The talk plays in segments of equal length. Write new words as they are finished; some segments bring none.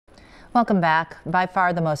Welcome back. By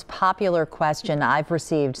far the most popular question I've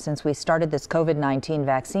received since we started this COVID-19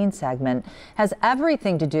 vaccine segment has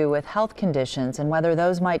everything to do with health conditions and whether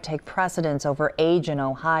those might take precedence over age in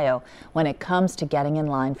Ohio when it comes to getting in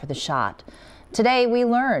line for the shot. Today we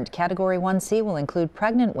learned Category 1C will include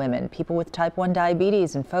pregnant women, people with type 1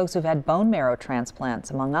 diabetes, and folks who've had bone marrow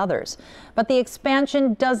transplants, among others. But the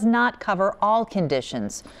expansion does not cover all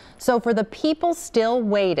conditions. So for the people still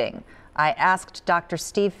waiting, I asked Dr.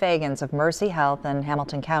 Steve Feagins of Mercy Health and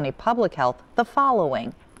Hamilton County Public Health the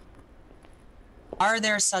following. Are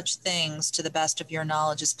there such things, to the best of your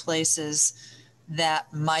knowledge, as places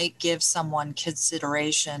that might give someone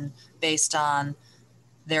consideration based on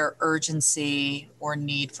their urgency or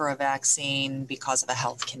need for a vaccine because of a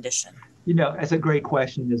health condition? You know, that's a great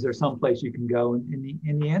question. Is there some place you can go?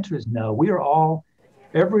 And the answer is no. We are all,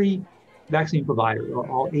 every vaccine provider,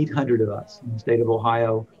 all 800 of us in the state of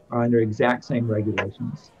Ohio, are under exact same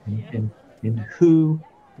regulations in who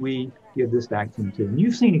we give this vaccine to. And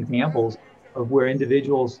you've seen examples of where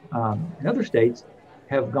individuals in other states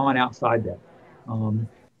have gone outside that,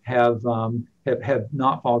 have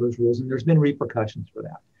not followed those rules, and there's been repercussions for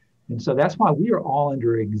that. And so that's why we are all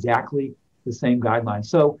under exactly the same guidelines.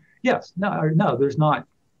 So yes, no, there's not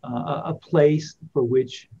a place for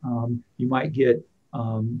which you might get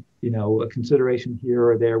a consideration here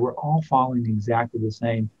or there. We're all following exactly the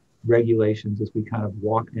same regulations as we kind of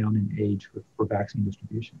walk down in age for vaccine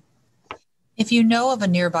distribution. If you know of a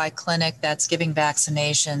nearby clinic that's giving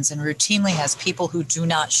vaccinations and routinely has people who do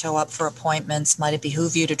not show up for appointments, might it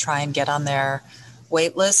behoove you to try and get on their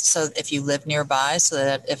wait list, so if you live nearby, so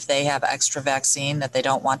that if they have extra vaccine that they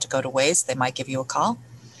don't want to go to waste, they might give you a call?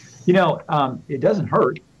 You know, it doesn't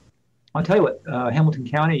hurt. I'll tell you what Hamilton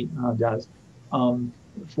County does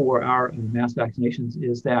for our mass vaccinations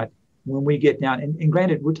is that when we get down, and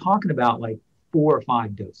granted, we're talking about like 4 or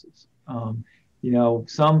 5 doses,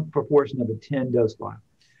 some proportion of a 10-dose vial.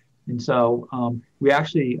 And so we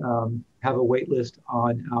actually have a wait list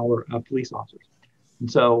on our police officers. And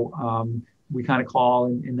so we kind of call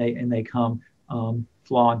and they come for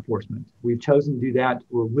law enforcement. We've chosen to do that.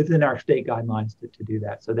 We're within our state guidelines to do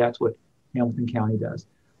that. So that's what Hamilton County does.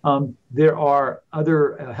 There are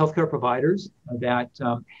other healthcare providers that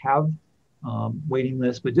have waiting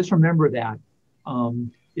lists, but just remember that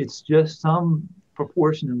it's just some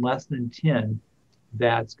proportion in less than 10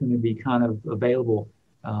 that's going to be kind of available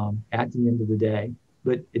at the end of the day.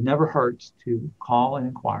 But it never hurts to call and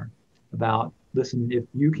inquire about, listen, if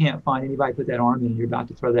you can't find anybody, put that arm in and you're about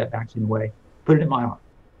to throw that vaccine away, put it in my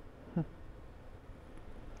arm.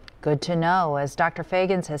 Good to know. As Dr.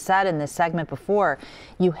 Feagins has said in this segment before,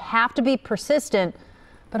 you have to be persistent,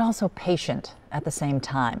 but also patient at the same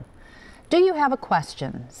time. Do you have a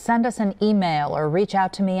question? Send us an email or reach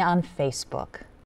out to me on Facebook.